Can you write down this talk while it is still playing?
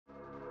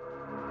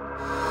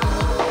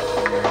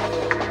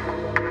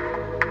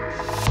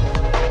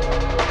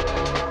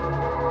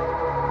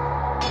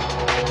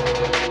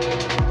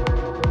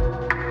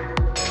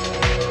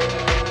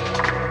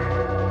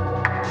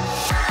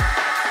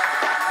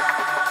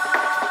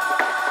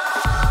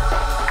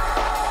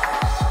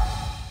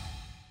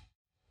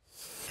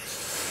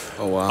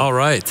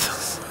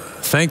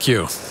Thank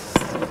you.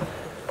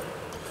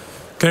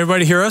 Can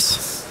everybody hear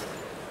us?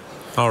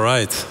 All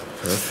right.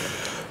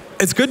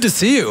 It's good to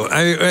see you.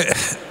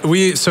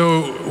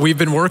 We've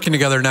been working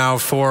together now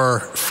for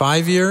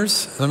 5 years,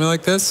 something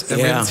like this,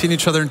 and we haven't seen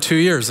each other in 2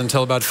 years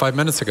until about 5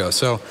 minutes ago.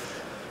 So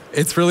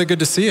it's really good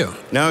to see you.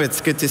 No,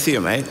 it's good to see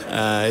you, mate.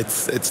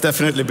 It's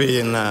definitely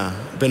been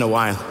a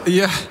while.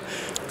 Yeah.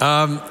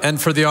 And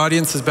for the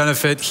audience's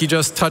benefit, he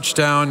just touched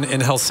down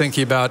in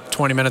Helsinki about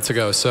 20 minutes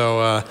ago,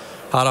 so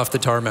hot off the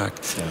tarmac.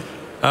 Yeah.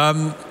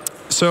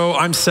 So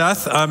I'm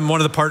Seth. I'm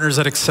one of the partners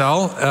at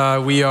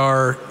Accel. We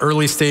are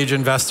early stage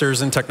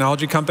investors in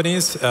technology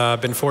companies.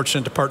 Been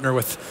fortunate to partner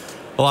with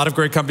a lot of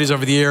great companies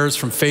over the years,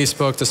 from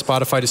Facebook to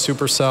Spotify to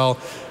Supercell,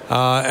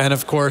 and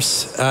of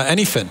course,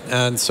 Anyfin.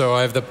 And so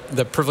I have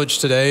the privilege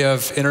today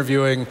of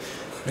interviewing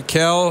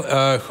Mikael,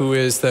 who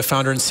is the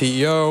founder and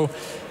CEO.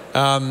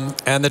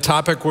 And the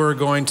topic we're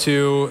going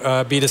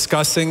to be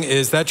discussing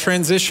is that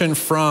transition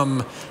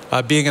from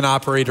being an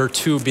operator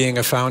to being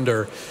a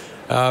founder.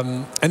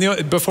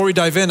 And before we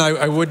dive in,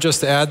 I would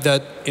just add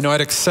that at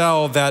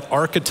Accel, that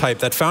archetype,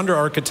 that founder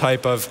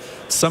archetype of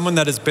someone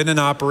that has been an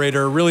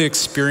operator, really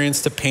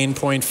experienced a pain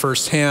point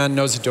firsthand,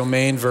 knows the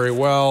domain very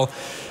well,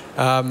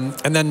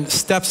 and then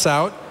steps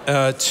out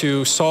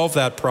to solve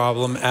that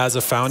problem as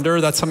a founder.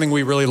 That's something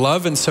we really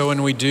love. And so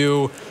when we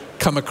do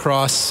come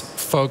across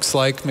folks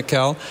like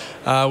Mikael,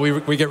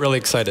 we get really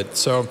excited.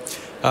 So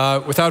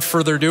without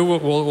further ado,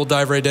 we'll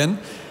dive right in.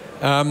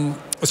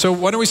 So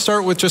why don't we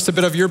start with just a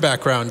bit of your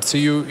background? So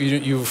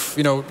you've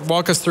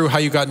walk us through how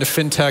you got into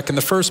fintech in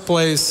the first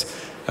place,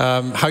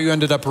 how you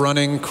ended up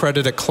running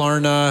credit at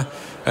Klarna,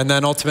 and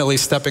then ultimately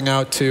stepping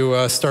out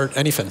to start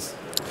Anyfin.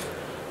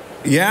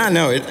 Yeah,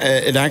 no,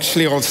 it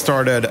actually all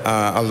started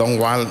a long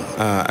while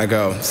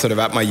ago, sort of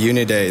at my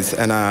uni days,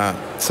 and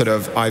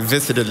I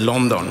visited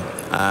London,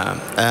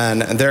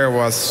 and there I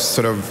was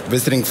sort of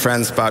visiting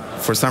friends, but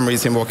for some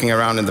reason walking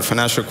around in the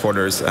financial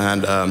quarters,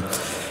 and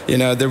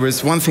there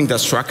was one thing that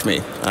struck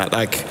me,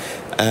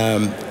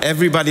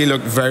 everybody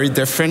looked very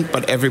different,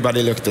 but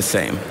everybody looked the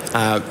same.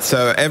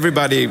 So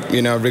everybody,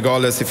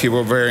 regardless if you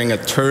were wearing a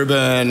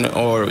turban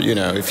or,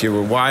 if you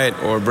were white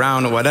or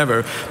brown or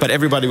whatever, but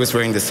everybody was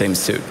wearing the same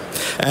suit.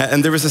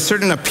 And there was a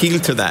certain appeal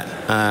to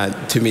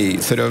that, to me,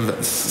 sort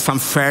of some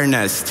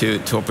fairness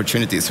to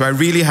opportunities. So I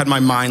really had my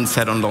mind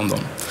set on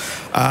London.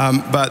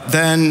 But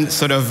then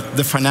sort of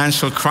the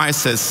financial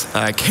crisis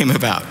came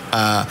about,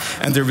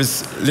 and there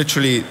was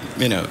literally,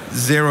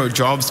 0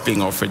 jobs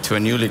being offered to a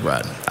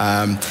newlywed.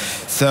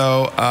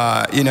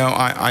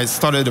 I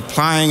started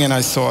applying, and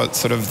I saw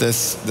sort of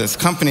this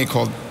company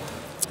called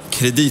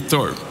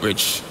Kreditor,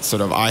 which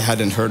sort of I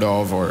hadn't heard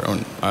of, or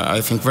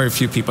I think very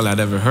few people had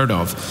ever heard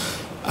of.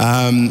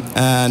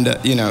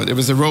 It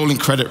was a role in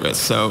credit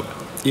risk, so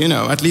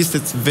at least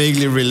it's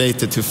vaguely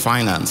related to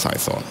finance, I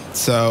thought.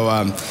 So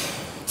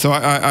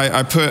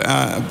I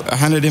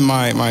handed in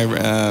my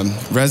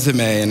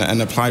resume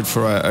and applied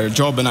for a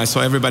job, and I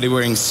saw everybody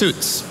wearing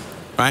suits,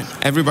 right?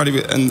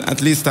 Everybody, and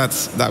at least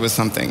that was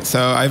something. So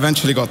I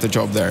eventually got the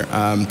job there,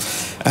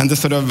 and the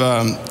sort of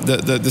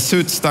the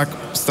suit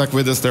stuck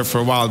with us there for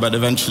a while, but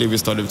eventually we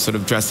started sort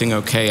of dressing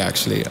okay,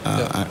 actually,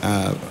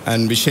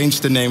 and we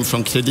changed the name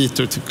from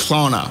Kreditor to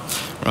Klarna,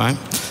 right?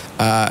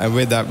 And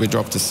with that, we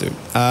dropped the suit.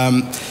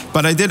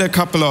 But I did a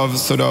couple of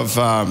sort of.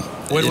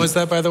 When was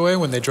that, by the way,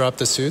 when they dropped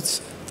the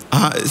suits?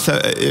 So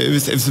it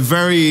was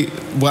very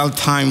well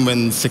timed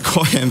when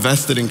Sequoia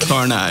invested in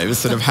Klarna. It was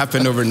sort of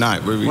happened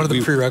overnight. One of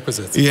the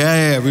prerequisites.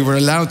 Yeah, we were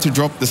allowed to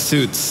drop the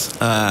suits,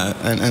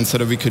 and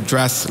sort of we could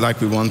dress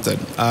like we wanted.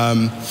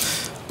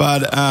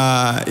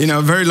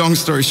 Very long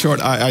story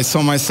short, I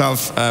saw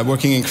myself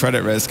working in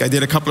credit risk. I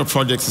did a couple of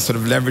projects of sort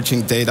of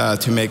leveraging data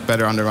to make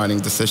better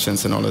underwriting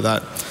decisions and all of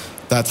that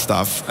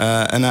stuff.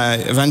 And I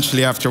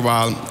eventually, after a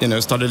while,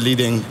 started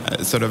leading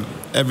sort of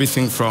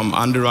everything from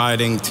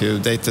underwriting to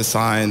data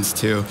science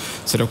to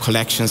sort of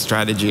collection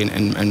strategy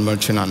and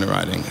merchant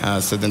underwriting.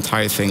 So the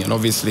entire thing. And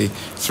obviously,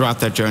 throughout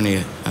that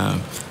journey,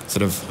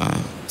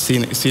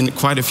 seen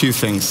quite a few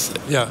things.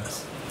 Yeah.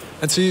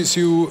 And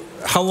so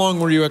how long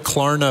were you at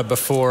Klarna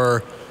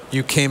before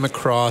you came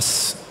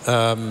across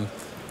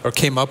or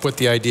came up with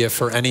the idea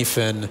for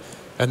Anyfin?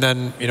 And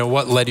then,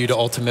 what led you to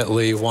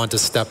ultimately want to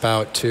step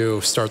out to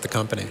start the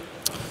company?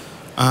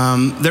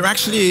 They're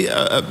actually,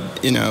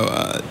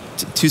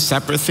 two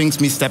separate things,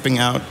 me stepping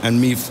out and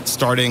me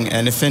starting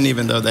Anyfin,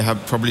 even though they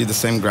have probably the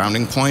same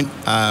grounding point.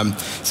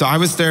 So I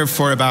was there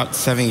for about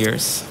 7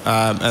 years,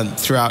 and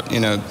throughout,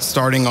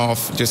 starting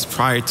off just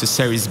prior to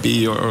Series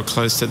B or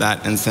close to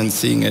that, and then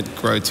seeing it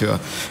grow to a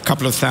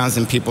couple of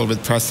thousand people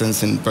with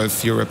presence in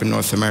both Europe and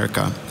North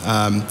America.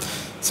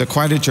 So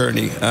quite a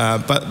journey,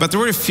 but there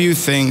were a few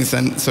things,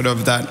 and sort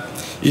of that,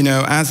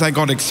 as I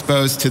got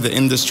exposed to the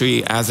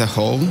industry as a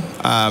whole,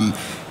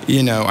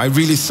 I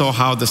really saw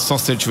how the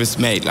sausage was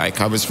made.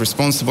 Like, I was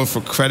responsible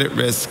for credit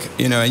risk,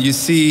 and you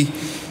see,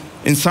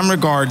 in some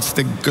regards,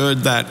 the good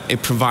that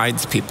it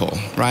provides people,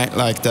 right?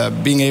 Like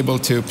being able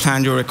to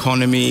plan your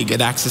economy,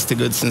 get access to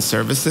goods and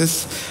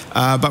services.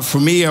 But for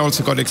me, I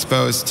also got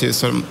exposed to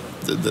some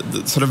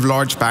the sort of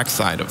large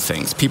backside of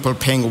things. People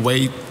paying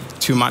way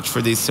too much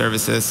for these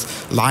services,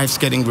 lives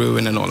getting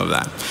ruined and all of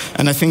that.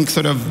 And I think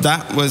sort of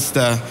that was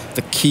the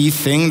key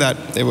thing,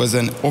 that there was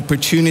an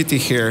opportunity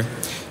here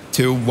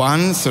to,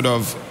 one, sort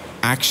of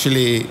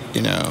actually,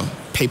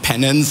 pay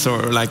penance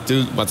or like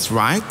do what's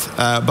right,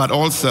 but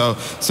also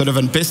sort of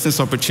a business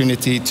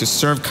opportunity to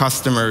serve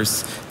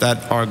customers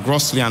that are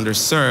grossly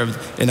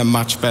underserved in a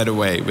much better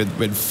way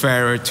with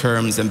fairer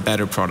terms and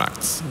better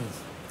products.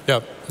 Yeah,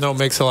 no,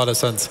 makes a lot of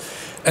sense.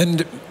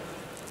 And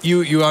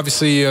you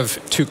obviously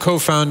have two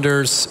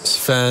co-founders,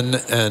 Sven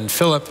and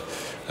Philip,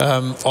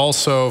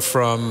 also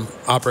from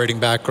operating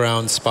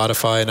backgrounds,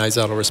 Spotify and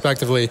Accel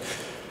respectively.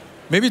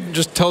 Maybe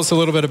just tell us a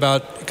little bit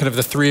about kind of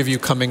the three of you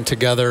coming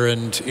together,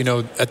 and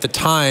at the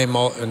time,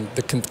 and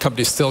the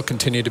company still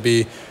continued to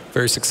be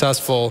very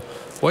successful.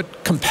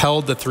 What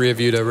compelled the three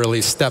of you to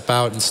really step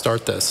out and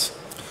start this?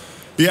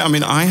 Yeah, I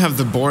mean, I have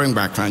the boring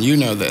background, you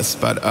know this,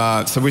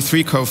 but so we're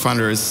three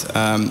co-founders,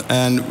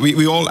 and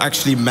we all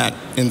actually met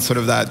in sort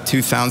of that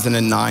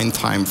 2009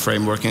 time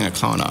frame working at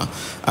Klarna.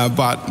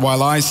 But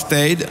while I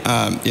stayed,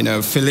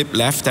 Philip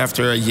left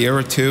after a year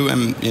or two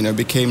and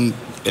became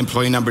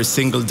employee number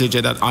single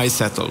digit at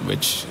Accel,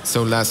 which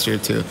sold last year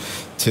to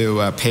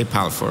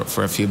PayPal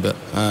for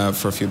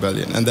a few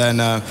billion. And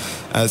then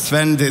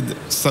Sven did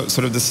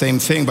sort of the same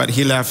thing, but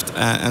he left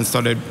and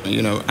started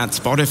at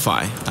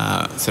Spotify,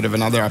 sort of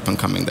another up and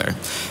coming there.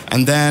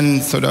 And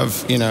then sort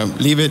of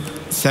leave it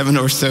 7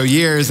 or so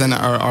years, and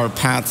our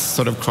paths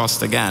sort of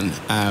crossed again.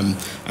 And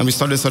we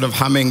started sort of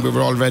humming. We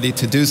were all ready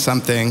to do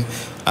something,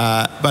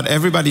 but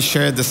everybody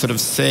shared the sort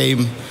of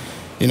same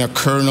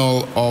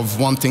kernel of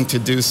wanting to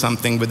do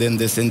something within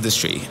this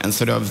industry, and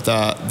sort of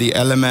the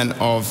element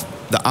of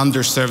the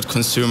underserved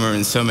consumer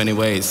in so many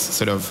ways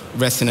sort of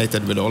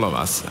resonated with all of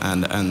us.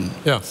 And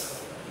yeah,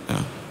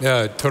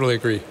 I totally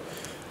agree.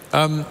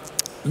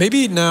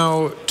 Maybe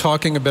now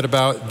talking a bit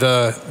about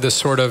the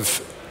sort of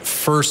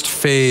first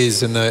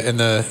phase in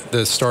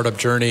the startup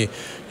journey.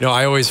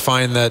 I always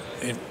find that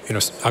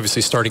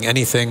obviously starting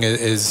anything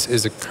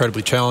is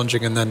incredibly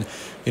challenging, and then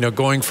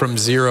going from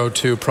zero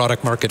to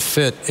product market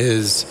fit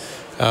is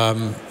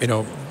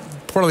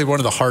probably one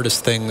of the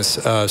hardest things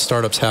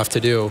startups have to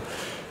do.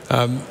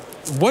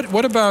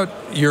 What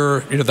about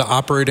the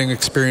operating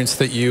experience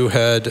that you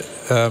had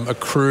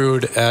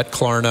accrued at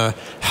Klarna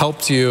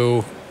helped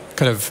you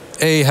kind of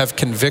A, have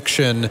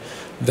conviction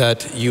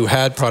that you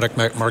had product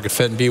market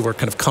fit, and B, were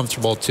kind of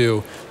comfortable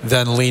to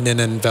then lean in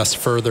and invest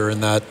further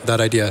in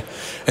that idea,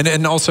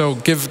 and also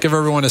give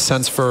everyone a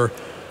sense for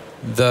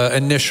the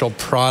initial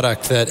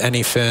product that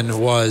Anyfin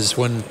was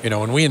when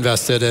we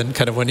invested, and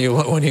kind of when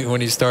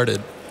you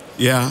started.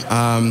 Yeah,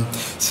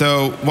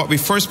 so what we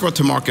first brought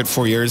to market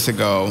 4 years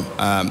ago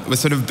was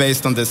sort of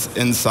based on this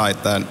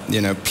insight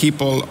that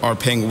people are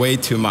paying way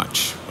too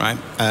much, right?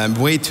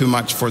 Way too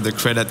much for the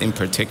credit in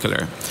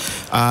particular.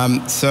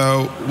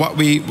 So what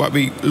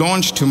we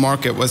launched to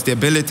market was the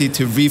ability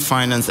to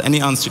refinance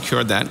any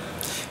unsecured debt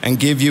and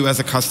give you as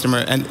a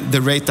customer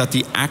the rate that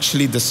you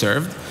actually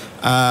deserved.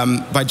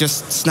 By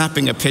just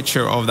snapping a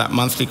picture of that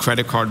monthly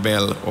credit card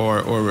bill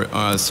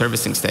or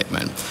servicing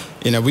statement.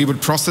 We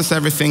would process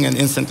everything and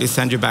instantly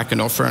send you back an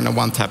offer and a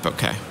one-tap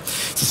okay.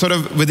 So sort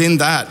of within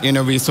that,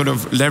 we sort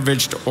of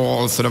leveraged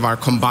all sort of our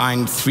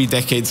combined 3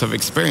 decades of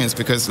experience,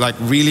 because like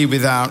really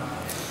without,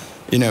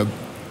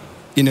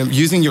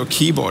 using your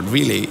keyboard,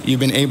 really, you've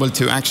been able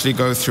to actually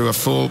go through a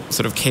full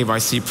sort of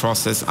KYC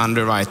process,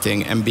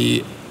 underwriting, and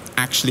be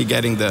actually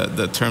getting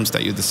the terms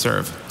that you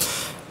deserve.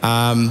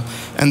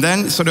 And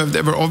then sort of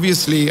there were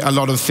obviously a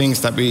lot of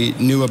things that we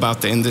knew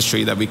about the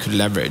industry that we could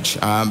leverage.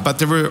 But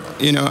there were,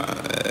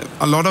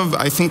 a lot of,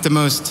 I think the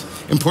most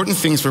important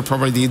things were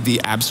probably the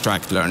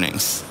abstract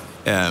learnings.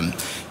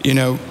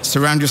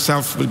 Surround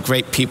yourself with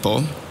great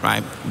people,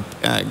 right?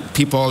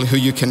 People who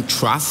you can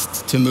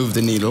trust to move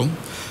the needle.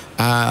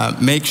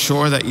 Make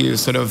sure that you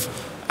sort of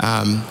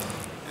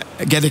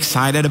get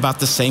excited about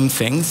the same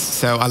things,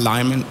 so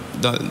alignment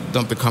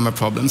don't become a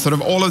problem. Sort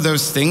of all of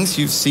those things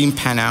you've seen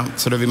pan out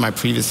sort of in my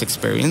previous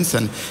experience,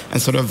 and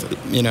sort of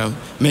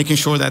making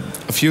sure that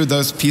a few of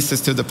those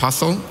pieces to the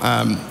puzzle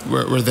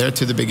were there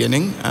to the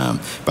beginning.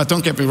 But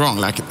don't get me wrong,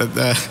 like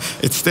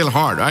it's still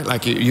hard, right?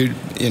 Like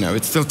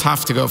it's still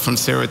tough to go from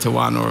 0 to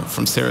 1 or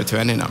from 0 to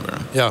any number.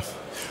 Yeah.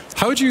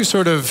 How would you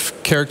sort of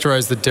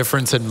characterize the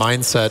difference in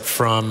mindset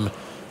from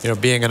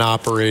being an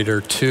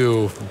operator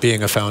to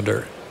being a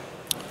founder?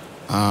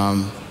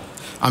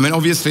 I mean,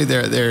 obviously,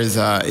 there's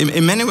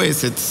in many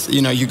ways, it's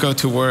you go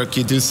to work,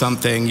 you do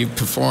something, you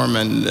perform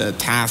and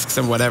tasks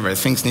and whatever,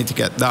 things need to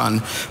get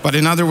done. But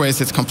in other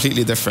ways, it's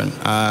completely different.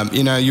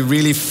 You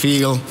really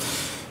feel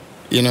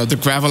the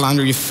gravel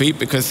under your feet,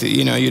 because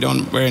you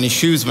don't wear any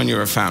shoes when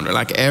you're a founder.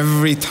 Like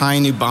every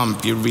tiny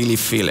bump, you really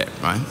feel it,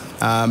 right?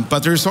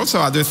 But there's also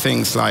other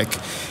things like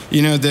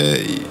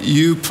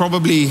you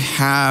probably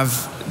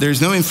have.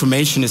 There's no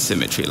information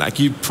asymmetry. Like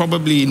you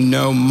probably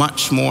know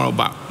much more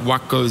about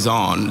what goes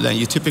on than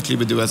you typically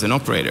would do as an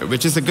operator,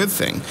 which is a good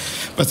thing.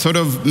 But sort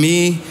of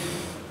me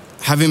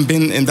having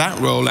been in that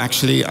role,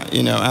 actually,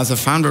 as a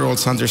founder,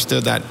 also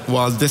understood that,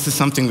 well, this is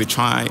something we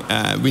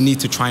need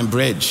to try and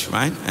bridge,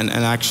 right? And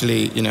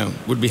actually,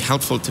 would be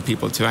helpful to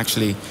people to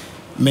actually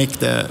make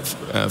the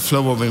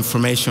flow of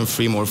information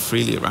free more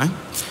freely, right?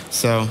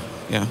 So,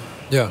 yeah.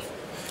 Yeah.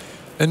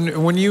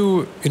 And when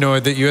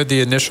that you had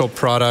the initial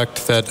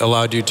product that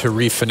allowed you to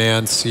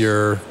refinance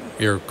your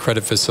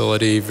credit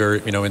facility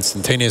very,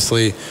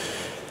 instantaneously.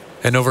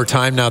 And over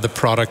time now, the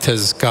product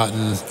has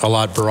gotten a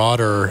lot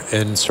broader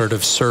in sort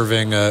of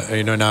serving,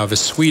 now a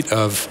suite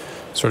of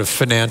sort of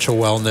financial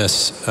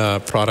wellness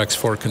products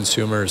for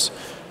consumers.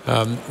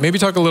 Maybe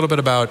talk a little bit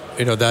about,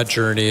 that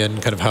journey and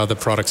kind of how the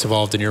product's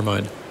evolved in your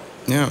mind.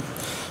 Yeah.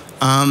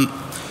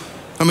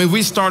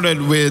 We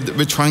started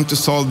with trying to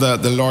solve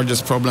the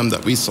largest problem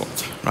that we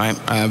solved, right?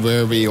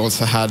 Where we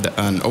also had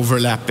an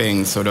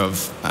overlapping sort of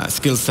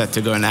skill set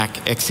to go and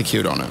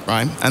execute on it,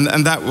 right?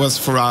 And that was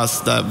for us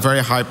the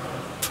very high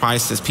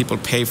prices people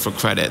pay for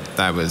credit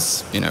that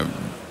was,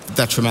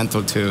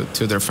 detrimental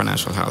to their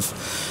financial health.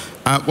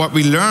 What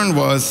we learned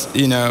was,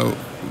 in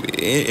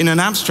an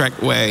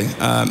abstract way,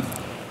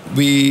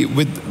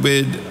 with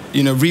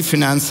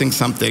refinancing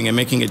something and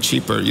making it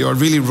cheaper, you are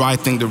really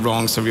righting the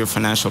wrongs of your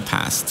financial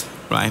past,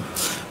 right?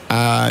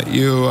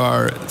 You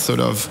are sort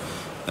of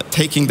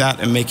taking that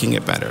and making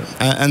it better.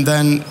 And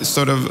then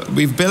sort of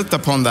we've built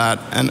upon that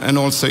and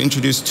also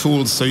introduced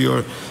tools so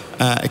your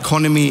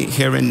economy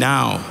here and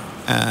now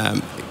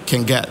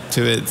can get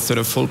to its sort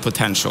of full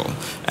potential,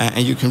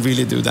 and you can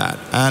really do that.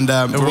 And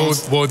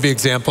what would be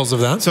examples of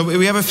that? So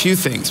we have a few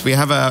things. We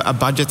have a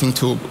budgeting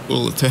tool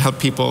to help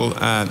people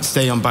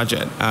stay on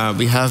budget.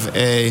 We have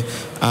a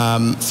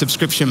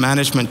subscription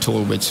management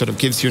tool, which sort of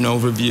gives you an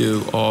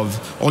overview of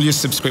all your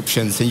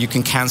subscriptions, and you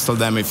can cancel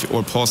them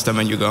or pause them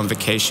when you go on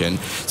vacation.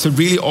 So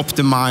really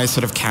optimize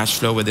sort of cash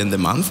flow within the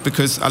month,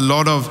 because a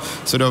lot of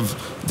sort of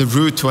the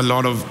route to a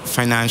lot of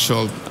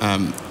financial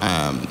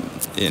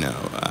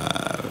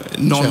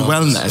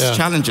non-wellness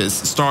challenges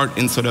start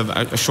in sort of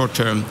a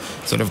short-term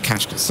sort of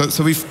cash.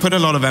 So we've put a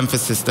lot of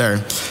emphasis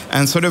there,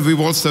 and sort of we've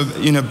also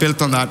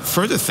built on that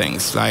further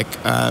things like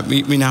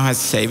we now have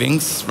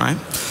savings, right?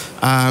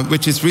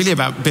 Which is really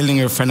about building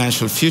your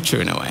financial future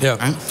in a way. Yeah.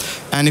 Right?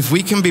 And if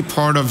we can be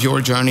part of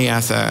your journey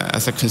as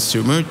a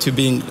consumer to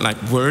being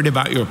like worried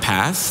about your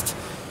past,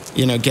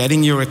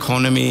 getting your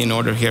economy in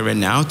order here and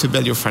now to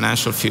build your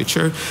financial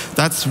future,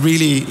 that's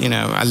really,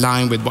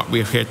 aligned with what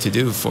we're here to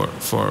do for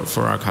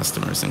our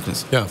customers and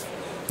consumers. Yeah.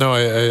 No,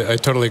 I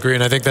totally agree.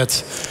 And I think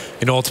that's,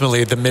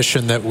 ultimately the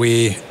mission that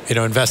we,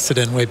 invested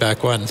in way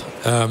back when.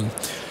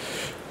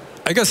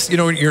 I guess,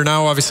 you're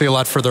now obviously a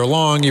lot further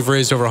along. You've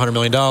raised over $100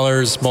 million,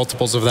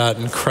 multiples of that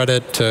in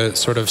credit to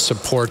sort of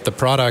support the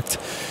product.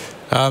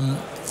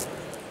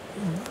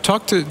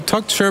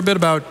 Share a bit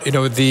about,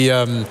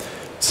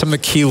 some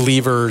of the key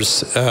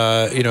levers,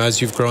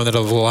 as you've grown that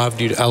have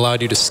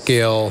allowed you to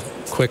scale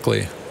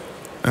quickly.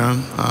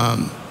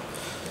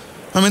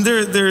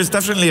 There's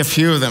definitely a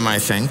few of them, I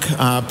think.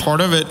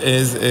 Part of it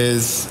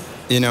is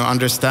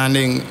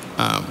understanding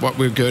what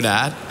we're good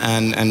at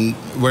and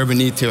where we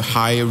need to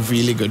hire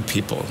really good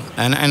people.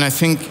 And I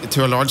think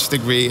to a large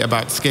degree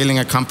about scaling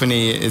a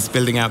company is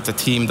building out a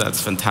team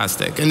that's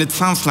fantastic. And it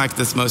sounds like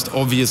this most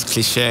obvious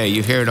cliche,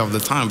 you hear it all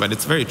the time, but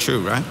it's very true,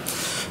 right?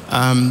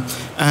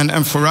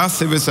 And for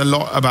us, it was a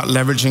lot about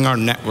leveraging our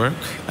network,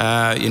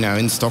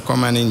 in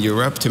Stockholm and in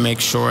Europe to make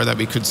sure that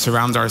we could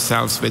surround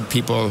ourselves with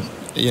people,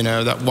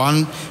 that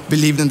one,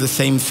 believed in the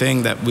same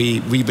thing that we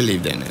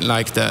believed in,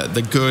 like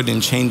the good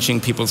in changing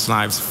people's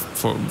lives,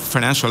 for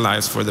financial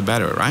lives for the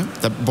better, right?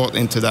 That bought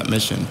into that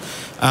mission.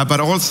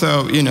 But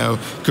also,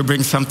 could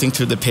bring something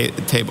to the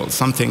table,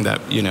 something that,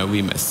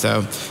 we missed.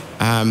 So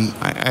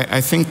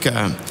I think,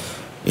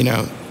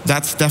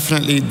 that's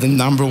definitely the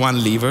number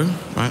one lever,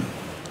 right?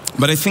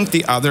 But I think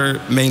the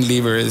other main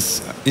lever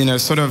is,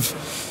 sort of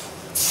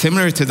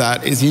similar to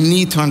that, is you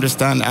need to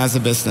understand as a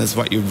business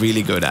what you're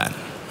really good at,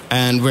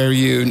 and where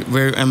you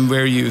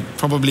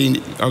probably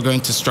are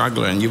going to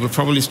struggle, and you will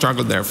probably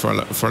struggle there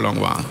for a long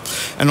while.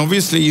 And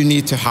obviously, you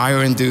need to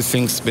hire and do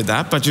things with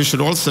that, but you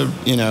should also,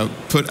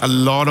 put a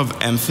lot of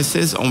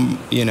emphasis on,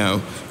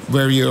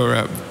 where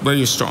you're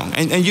strong.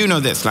 And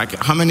this, like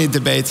how many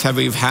debates have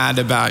we had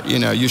about,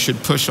 you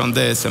should push on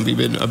this, and we've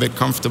been a bit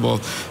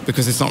comfortable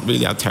because it's not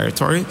really our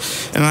territory.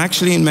 And I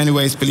actually in many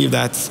ways believe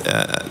that's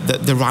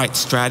the right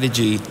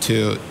strategy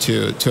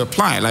to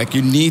apply. Like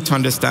you need to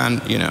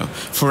understand,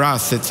 for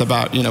us it's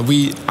about,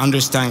 we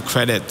understand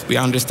credit, we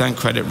understand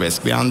credit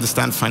risk, we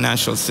understand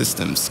financial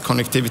systems,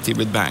 connectivity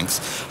with banks.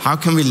 How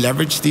can we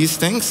leverage these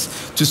things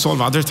to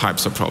solve other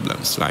types of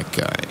problems? Like,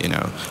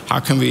 how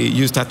can we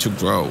use that to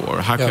grow,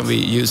 or how can we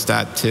use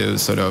that to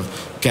sort of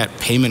get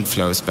payment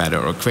flows better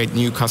or create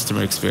new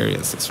customer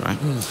experiences, right?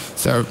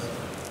 So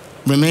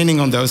remaining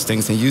on those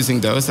things and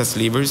using those as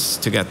levers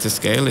to get to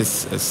scale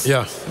is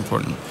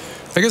important.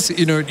 I guess,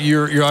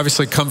 you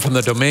obviously come from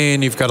the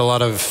domain. You've got a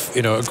lot of,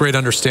 a great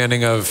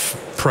understanding of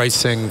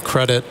pricing,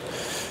 credit.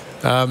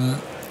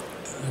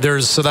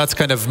 so that's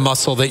kind of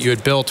muscle that you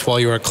had built while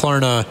you were at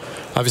Klarna.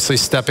 Obviously,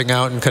 stepping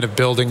out and kind of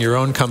building your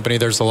own company,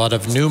 there's a lot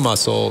of new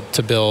muscle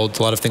to build,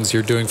 a lot of things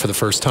you're doing for the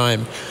first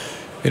time.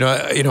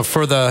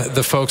 For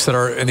the folks that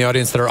are in the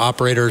audience that are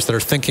operators that are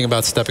thinking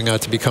about stepping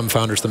out to become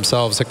founders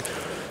themselves, like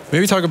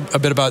maybe talk a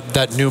bit about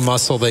that new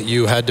muscle that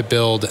you had to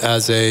build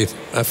as a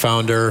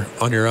founder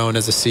on your own,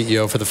 as a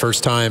CEO for the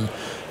first time,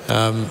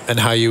 and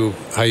how you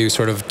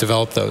sort of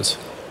develop those.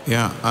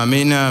 Yeah, I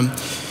mean,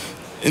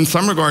 in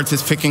some regards,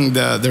 it's picking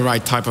the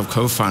right type of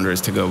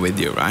co-founders to go with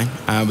you, right?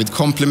 With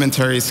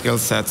complementary skill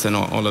sets and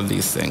all of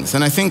these things.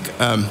 And I think,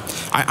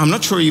 I'm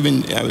not sure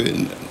even,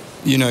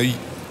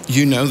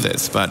 you know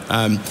this, but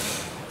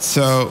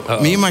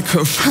me and my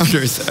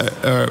co-founders,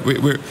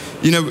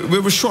 we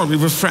were short, we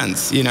were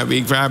friends.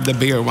 We grabbed a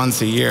beer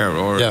once a year,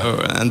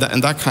 and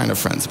that kind of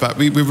friends. But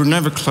we were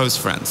never close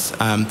friends.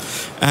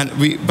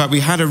 But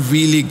we had a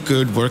really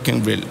good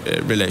working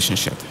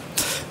relationship.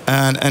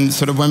 And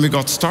sort of when we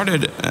got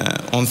started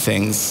on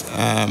things,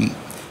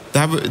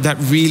 that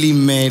really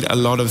made a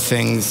lot of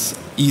things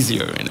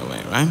easier in a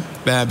way, right?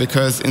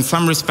 Because in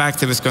some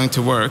respect it was going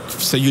to work,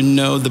 so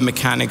the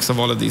mechanics of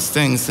all of these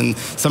things. And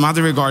some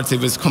other regards it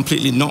was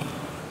completely not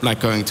like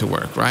going to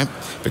work, right?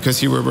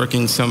 Because you were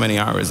working so many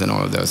hours and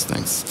all of those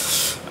things.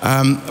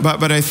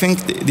 But I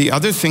think the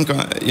other thing,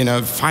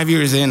 5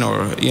 years in,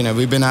 or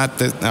we've been at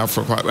this now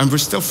for quite, and we're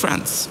still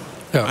friends.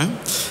 Yeah. Right?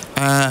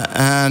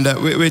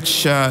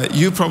 Which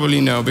you probably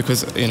know,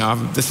 because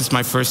this is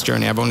my first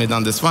journey. I've only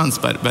done this once,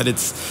 but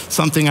it's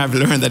something I've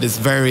learned that is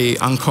very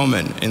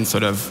uncommon in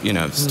sort of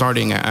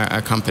starting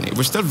a company.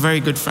 We're still very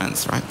good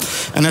friends, right?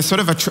 And I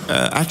sort of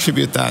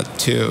attribute that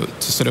to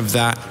sort of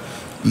that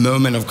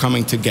moment of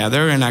coming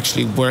together and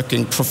actually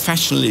working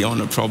professionally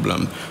on a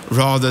problem,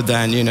 rather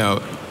than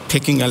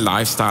picking a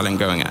lifestyle and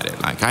going at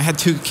it. Like, I had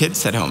 2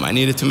 kids at home. I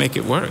needed to make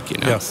it work.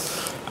 Yes.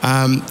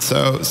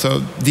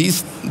 So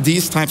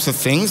these types of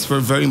things were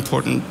very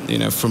important,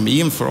 for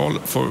me and for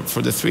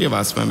the 3 of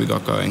us when we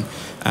got going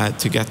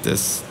to get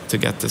this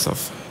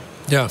off.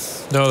 Yeah,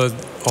 no,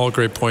 all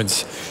great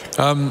points.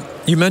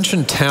 You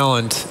mentioned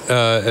talent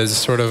as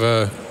sort of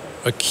a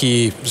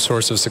key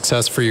source of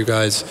success for you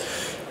guys.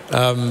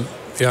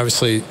 You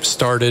obviously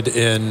started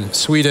in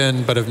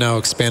Sweden, but have now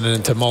expanded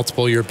into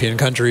multiple European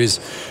countries.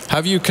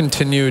 Have you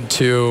continued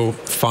to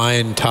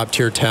find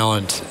top-tier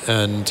talent,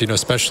 and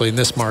especially in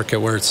this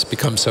market where it's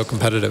become so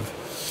competitive?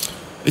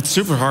 It's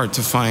super hard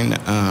to find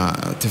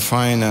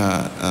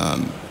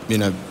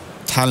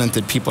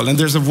talented people, and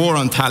there's a war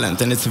on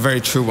talent, and it's a very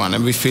true one,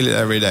 and we feel it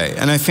every day.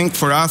 And I think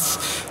for us,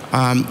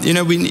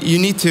 you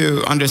need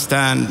to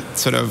understand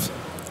sort of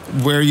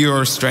where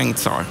your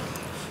strengths are.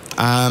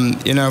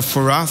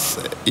 For us,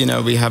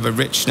 we have a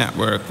rich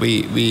network.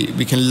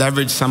 We can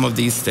leverage some of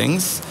these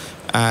things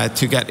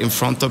to get in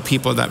front of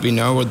people that we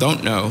know or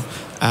don't know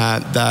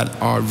that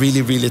are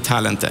really, really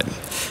talented.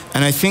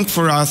 And I think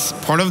for us,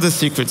 part of the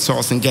secret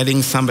sauce in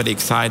getting somebody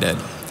excited,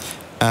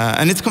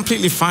 and it's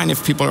completely fine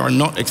if people are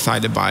not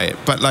excited by it,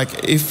 but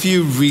like, if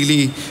you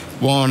really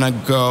want to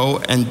go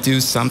and do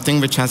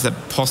something which has a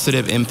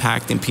positive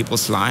impact in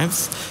people's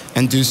lives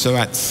and do so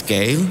at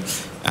scale,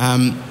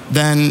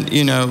 then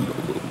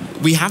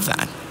we have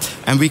that,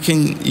 and we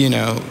can,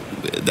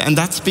 and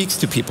that speaks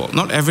to people.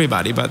 Not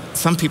everybody, but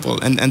some people,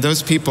 and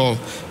those people,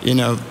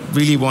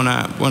 really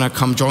wanna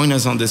come join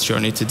us on this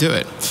journey to do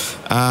it.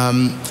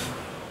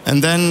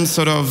 And then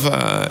sort of,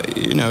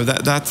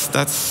 that's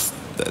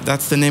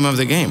the name of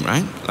the game,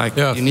 right? Like,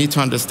 you need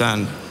to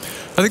understand.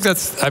 I think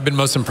I've been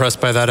most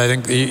impressed by that. I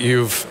think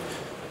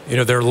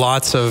there are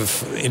lots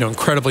of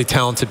incredibly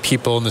talented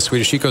people in the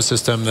Swedish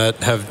ecosystem that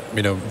have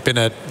been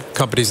at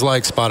companies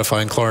like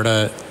Spotify and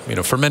Klarna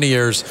for many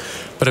years,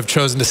 but have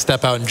chosen to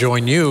step out and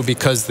join you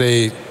because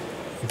they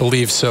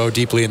believe so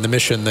deeply in the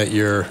mission that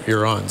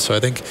you're on. So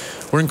I think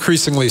we're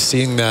increasingly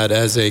seeing that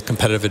as a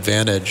competitive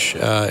advantage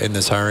in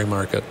this hiring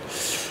market.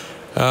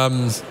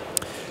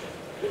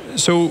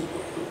 So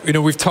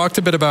we've talked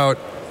a bit about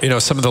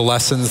some of the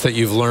lessons that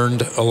you've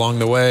learned along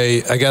the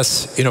way. I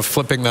guess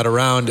flipping that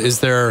around, is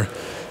there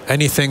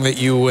anything that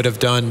you would have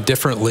done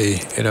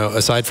differently,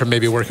 aside from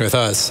maybe working with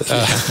us?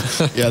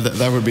 Yeah,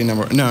 that would be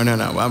number. No.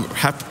 I'm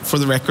happy, for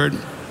the record,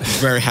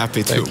 very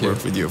happy to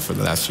work with you for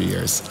the last few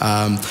years.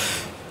 No,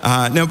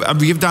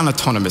 we've done a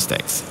ton of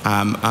mistakes.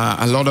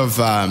 A lot of,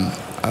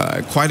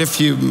 quite a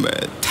few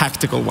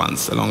tactical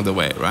ones along the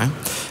way, right?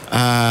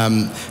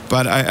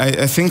 But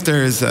I think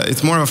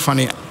it's more of a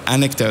funny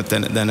anecdote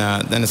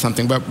than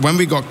something. But when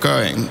we got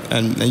going,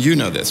 and you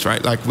know this,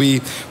 right? Like,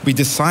 we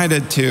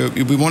decided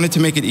we wanted to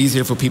make it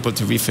easier for people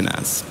to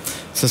refinance.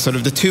 So sort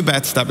of the 2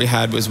 bets that we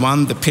had was,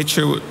 one, the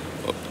pitcher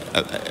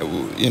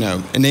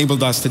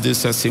enabled us to do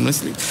so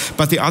seamlessly.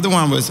 But the other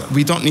one was,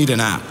 we don't need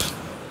an app.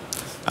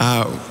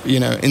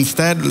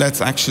 Instead,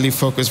 let's actually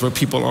focus where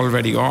people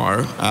already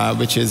are,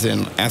 which is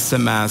in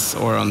SMS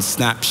or on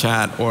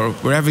Snapchat or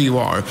wherever you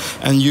are,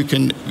 and you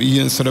can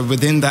sort of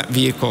within that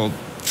vehicle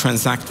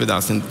transact with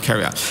us and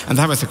carry out. And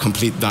that was a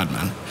complete dud,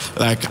 man.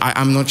 Like,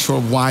 I'm not sure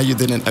why you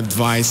didn't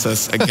advise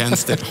us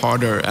against it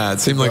harder.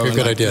 Seemed like a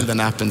good idea. Build an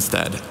app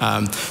instead.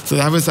 So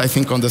that was, I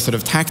think, on the sort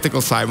of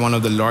tactical side, one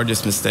of the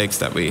largest mistakes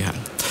that we had.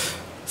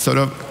 Sort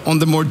of on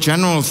the more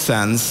general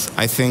sense,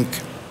 I think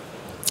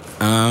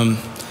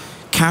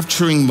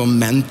capturing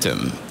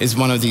momentum is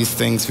one of these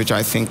things which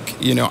I think,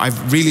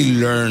 I've really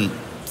learned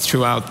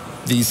throughout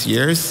these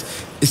years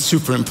is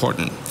super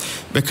important.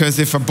 Because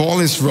if a ball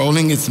is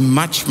rolling, it's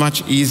much,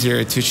 much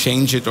easier to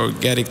change it or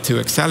get it to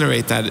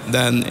accelerate that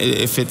than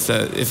if it's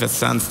a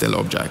standstill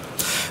object.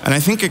 And I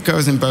think it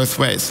goes in both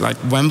ways. Like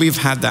when we've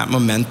had that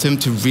momentum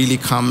to really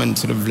come and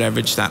sort of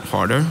leverage that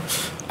harder.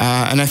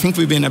 And I think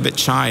we've been a bit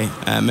shy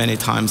many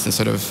times in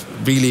sort of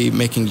really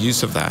making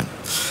use of that.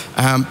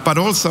 But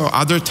also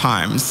other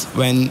times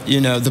when,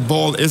 the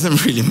ball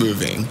isn't really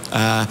moving,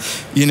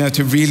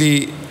 to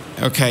really,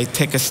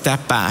 take a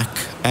step back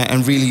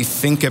and really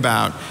think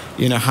about,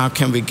 how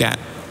can we get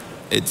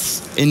it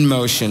in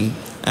motion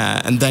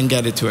and then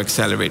get it to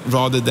accelerate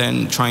rather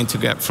than trying to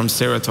get from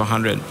 0 to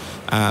 100,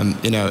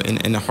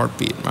 in a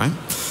heartbeat, right?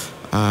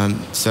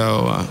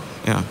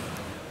 Yeah.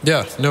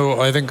 Yeah, no,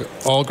 I think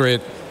all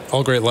great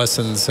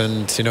lessons.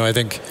 And, I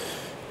think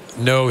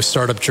no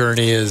startup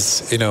journey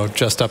is,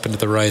 just up and to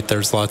the right.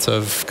 There's lots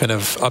of kind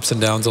of ups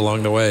and downs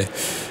along the way.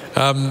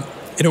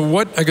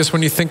 I guess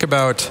when you think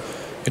about,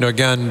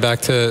 again,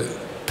 back to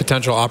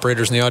potential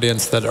operators in the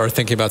audience that are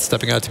thinking about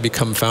stepping out to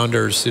become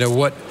founders,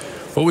 what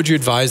would you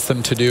advise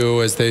them to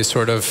do as they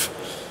sort of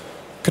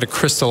kind of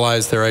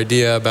crystallize their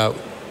idea about,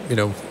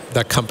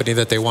 that company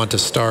that they want to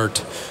start,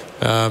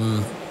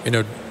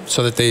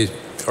 so that they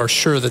are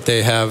sure that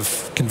they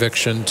have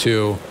conviction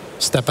to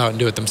step out and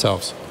do it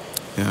themselves?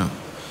 Yeah.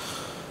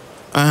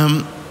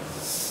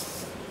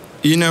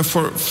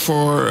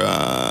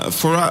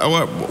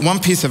 One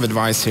piece of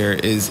advice here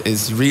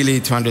is really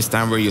to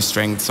understand where your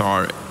strengths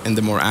are in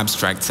the more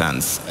abstract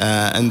sense,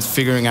 and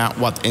figuring out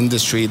what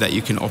industry that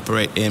you can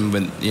operate in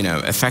with,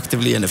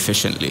 effectively and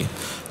efficiently,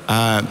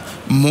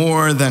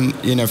 more than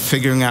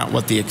figuring out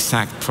what the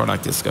exact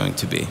product is going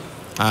to be.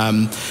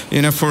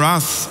 For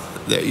us,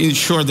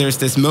 sure, there's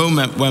this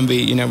moment when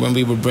we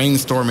were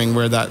brainstorming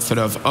where that sort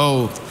of,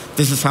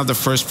 this is how the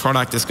first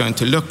product is going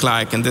to look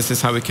like, and this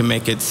is how we can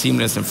make it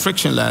seamless and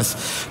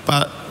frictionless.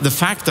 But the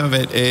fact of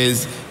it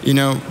is,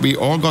 we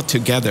all got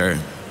together.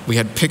 We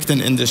had picked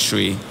an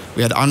industry.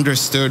 We had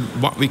understood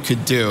what we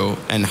could do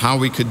and how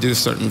we could do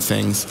certain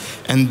things.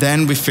 And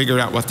then we figured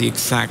out what the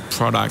exact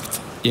product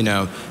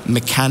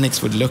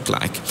mechanics would look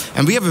like.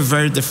 And we have a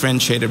very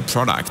differentiated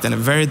product and a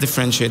very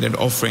differentiated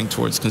offering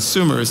towards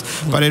consumers,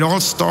 but it all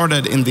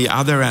started in the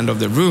other end of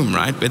the room,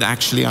 right? With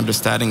actually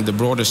understanding the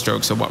broader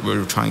strokes of what we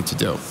were trying to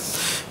do.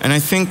 And I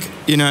think,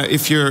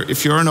 if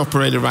you're an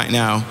operator right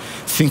now,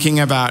 thinking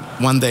about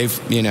one day,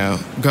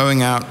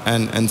 going out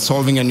and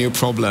solving a new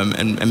problem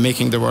and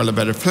making the world a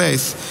better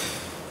place,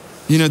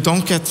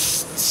 don't get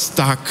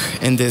stuck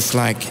in this,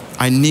 like,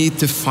 I need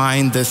to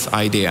find this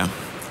idea.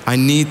 I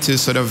need to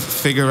sort of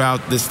figure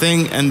out this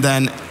thing, and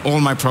then all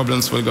my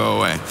problems will go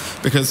away.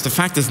 Because the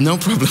fact is, no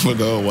problem will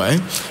go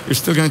away. You're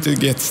still going to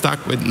get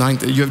stuck with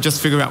 90. You have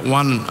just figured out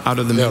one out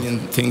of the million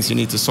things you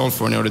need to solve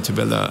for in order to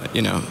build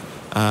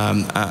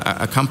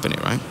a company,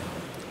 right?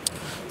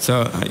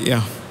 So,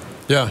 yeah.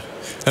 Yeah,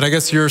 and I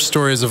guess your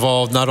story has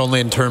evolved not only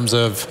in terms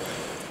of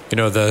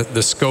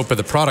the scope of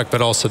the product,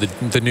 but also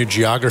the new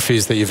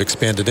geographies that you've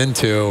expanded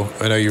into.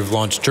 I know you've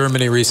launched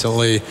Germany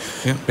recently.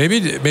 Yeah.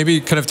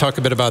 Maybe kind of talk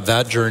a bit about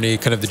that journey,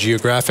 kind of the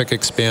geographic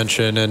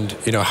expansion, and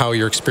how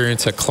your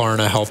experience at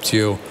Klarna helped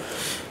you.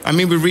 I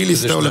mean, we really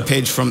stole a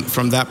page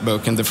from that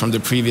book and from the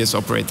previous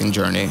operating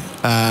journey.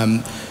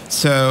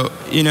 So,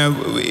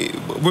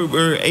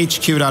 we're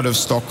HQ'd out of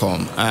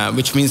Stockholm,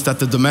 which means that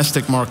the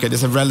domestic market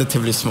is a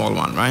relatively small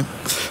one, right?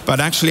 But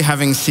actually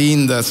having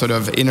seen the sort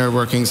of inner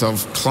workings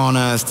of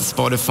Klarna's, the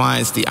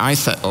Spotify's, the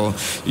Accel,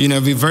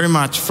 we very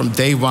much from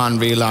day one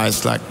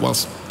realized, like, well,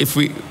 if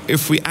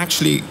we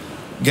actually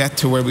get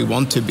to where we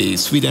want to be,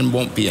 Sweden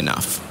won't be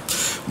enough.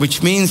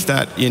 Which means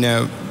that,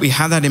 we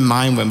had that in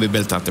mind when we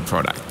built out the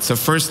product. So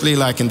firstly,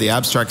 like in the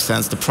abstract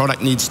sense, the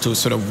product needs to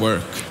sort of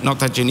work. Not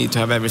that you need to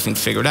have everything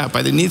figured out,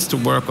 but it needs to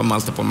work on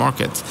multiple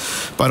markets.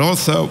 But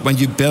also, when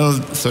you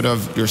build sort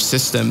of your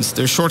systems,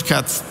 there's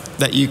shortcuts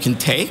that you can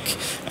take,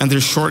 and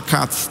there's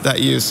shortcuts that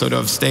you sort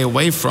of stay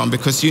away from,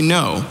 because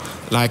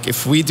like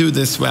if we do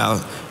this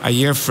well, a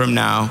year from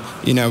now,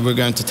 we're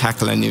going to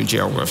tackle a new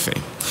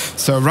geography.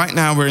 So right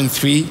now we're in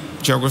 3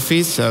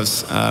 geographies. So,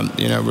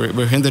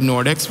 we're in the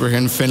Nordics, we're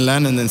in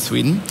Finland, and then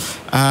Sweden,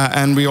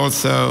 and we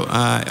also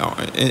are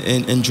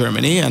in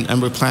Germany,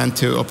 and we plan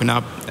to open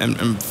up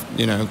and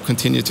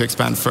continue to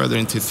expand further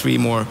into 3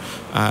 more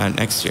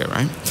next year,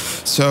 right?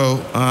 So,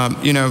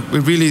 we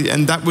really,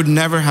 and that would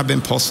never have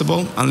been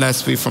possible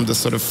unless we, from the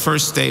sort of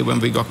first day when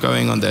we got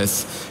going on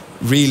this,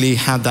 really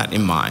had that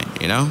in mind.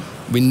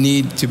 We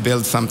need to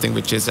build something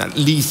which is at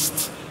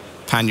least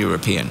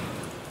pan-European.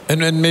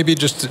 And maybe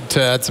just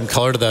to add some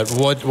color to that,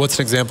 what's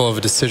an example of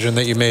a decision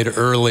that you made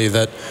early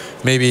that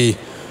maybe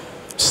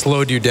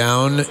slowed you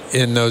down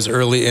in those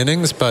early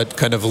innings, but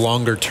kind of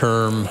longer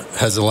term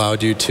has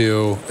allowed you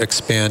to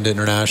expand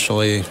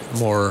internationally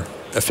more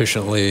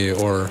efficiently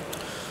or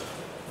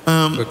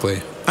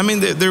quickly? I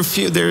mean,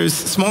 there's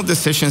small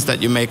decisions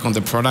that you make on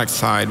the product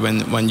side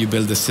when you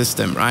build a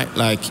system, right?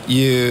 Like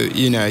you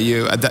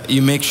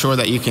make sure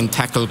that you can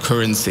tackle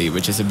currency,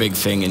 which is a big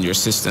thing in your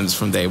systems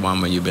from day one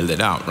when you build it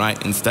out, right?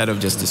 Instead of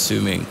just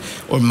assuming,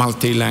 or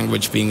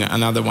multi-language being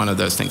another one of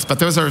those things. But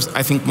those are,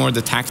 I think, more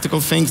the tactical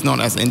things,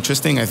 not as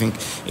interesting. I think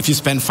if you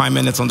spend 5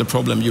 minutes on the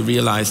problem, you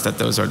realize that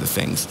those are the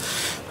things.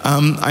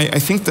 I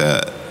think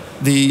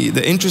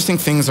the interesting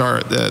things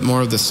are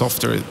more of the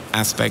softer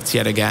aspects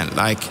yet again.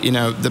 Like,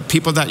 the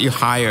people that you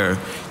hire,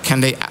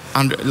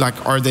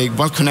 are they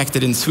well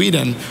connected in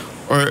Sweden,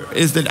 or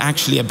is it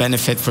actually a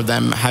benefit for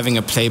them having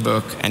a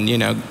playbook and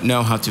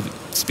know how to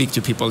speak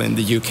to people in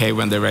the UK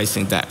when they're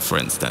raising debt, for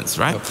instance,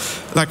 right?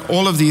 Yep. Like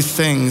all of these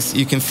things,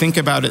 you can think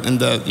about it in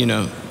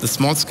the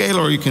small scale,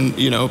 or you can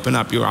open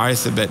up your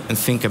eyes a bit and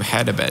think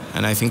ahead a bit.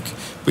 And I think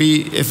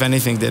we, if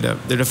anything, did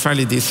a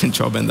fairly decent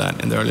job in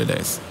that in the early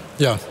days.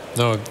 Yeah,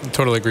 no,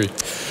 totally agree.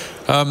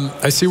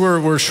 I see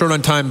we're short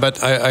on time,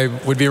 but I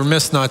would be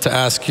remiss not to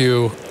ask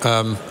you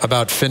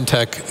about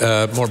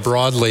fintech more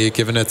broadly,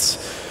 given it's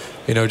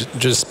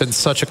just been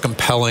such a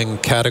compelling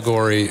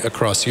category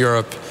across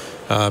Europe.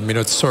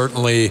 It's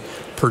certainly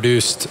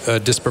produced a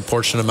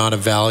disproportionate amount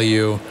of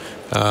value,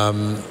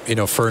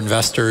 for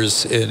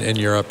investors in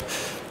Europe.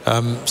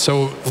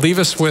 So leave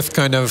us with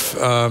kind of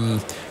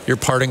your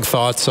parting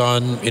thoughts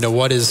on,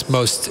 what is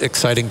most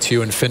exciting to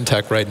you in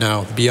fintech right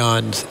now,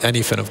 beyond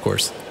Anyfin, of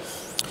course.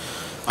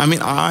 I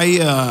mean,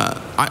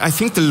 I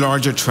think the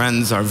larger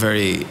trends are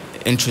very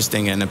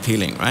interesting and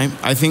appealing, right?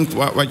 I think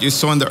what you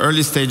saw in the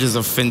early stages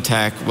of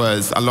fintech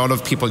was a lot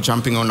of people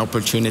jumping on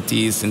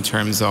opportunities in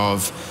terms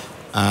of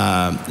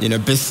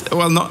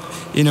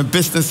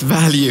business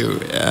value.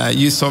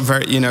 You saw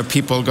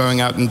people going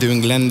out and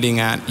doing lending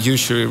at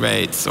usury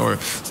rates, or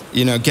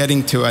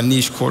getting to a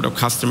niche core of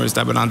customers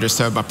that would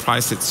underserve but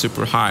price it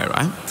super high,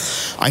 right?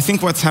 I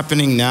think what's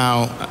happening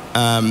now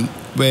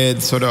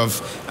with sort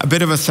of a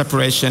bit of a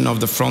separation of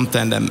the front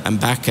end and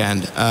back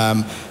end,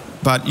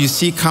 but you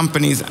see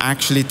companies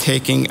actually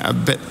taking a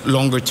bit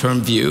longer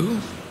term view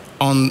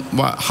on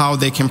how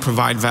they can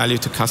provide value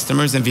to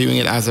customers and viewing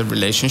it as a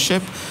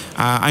relationship.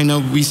 I know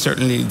we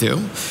certainly do.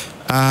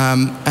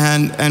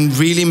 And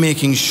really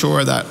making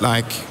sure that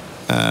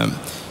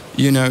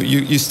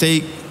you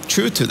stay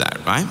true to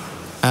that, right?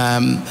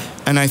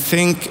 And I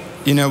think,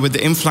 with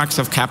the influx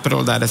of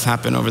capital that has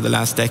happened over the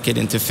last decade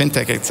into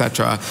fintech, et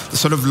cetera, the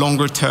sort of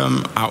longer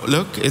term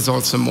outlook is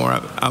also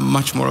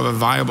much more of a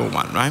viable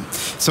one, right?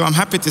 So I'm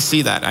happy to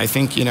see that. I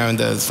think, in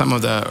some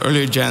of the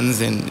earlier gens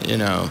in,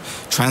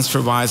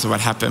 TransferWise, what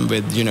happened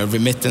with,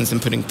 remittance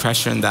and putting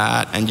pressure on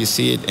that, and you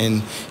see it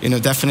in,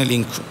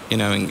 definitely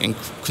in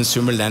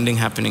consumer lending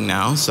happening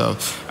now. So,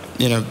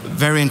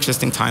 very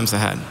interesting times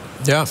ahead.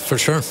 Yeah, for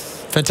sure.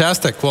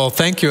 Fantastic. Well,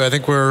 thank you. I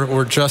think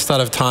we're just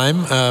out of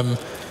time.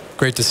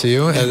 Great to see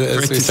you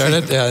as we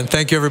started. Yeah, and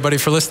thank you everybody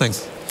for listening.